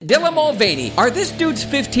Dylan Mulvaney. Are this dude's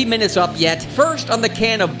 15 minutes up yet? First on the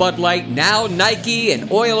can of Bud Light, now Nike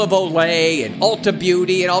and Oil of Olay and Ulta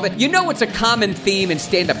Beauty and all that. You know it's a common theme in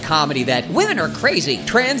stand-up comedy that women are crazy.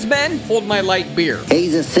 Trans men, hold my light beer.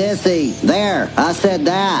 He's a sissy. There, I said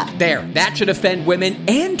that. There, that should offend women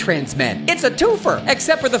and trans men. It's a twofer,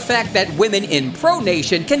 except for the fact that women in Pro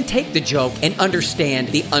Nation can take the joke and understand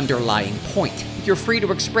the underlying point. You're free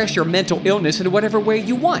to express your mental illness in whatever way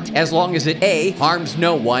you want, as long as it A, harms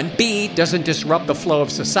no one, B, doesn't disrupt the flow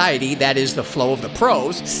of society, that is, the flow of the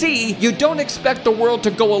pros, C, you don't expect the world to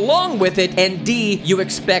go along with it, and D, you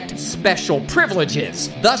expect special privileges.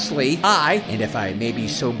 Thusly, I, and if I may be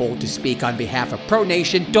so bold to speak on behalf of Pro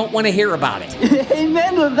Nation, don't want to hear about it.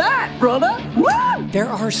 Amen to that, brother. Woo! There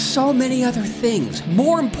are so many other things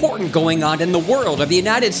more important going on in the world of the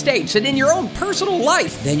United States and in your own personal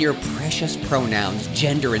life than your precious pronouns,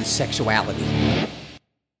 gender, and sexuality.